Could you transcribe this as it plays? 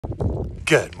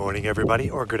Good morning, everybody,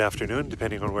 or good afternoon,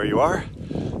 depending on where you are.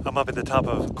 I'm up at the top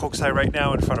of Koksai right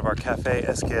now in front of our cafe,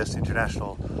 SKS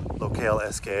International Locale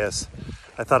SKS.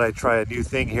 I thought I'd try a new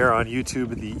thing here on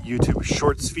YouTube, the YouTube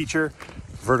Shorts feature,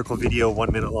 vertical video,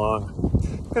 1 minute long.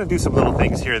 I'm gonna do some little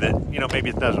things here that, maybe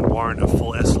it doesn't warrant a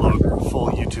full S-log or a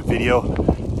full YouTube video,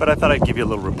 but I thought I'd give you a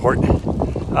little report.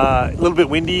 A little bit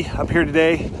windy up here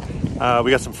today.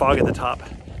 We got some fog at the top.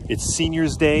 It's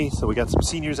Seniors Day, so we got some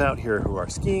seniors out here who are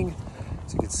skiing.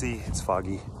 As you can see, it's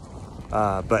foggy,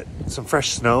 but some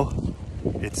fresh snow.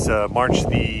 It's March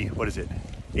the,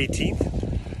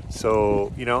 18th.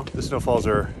 So, the snowfalls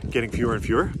are getting fewer and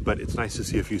fewer, but it's nice to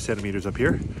see a few centimeters up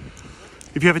here.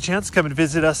 If you have a chance, come and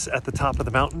visit us at the top of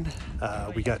the mountain.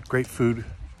 We got great food,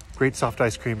 great soft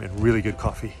ice cream, and really good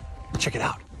coffee. Check it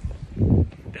out.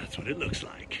 That's what it looks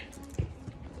like.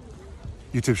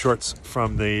 YouTube Shorts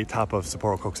from the top of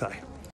Sapporo Koksai.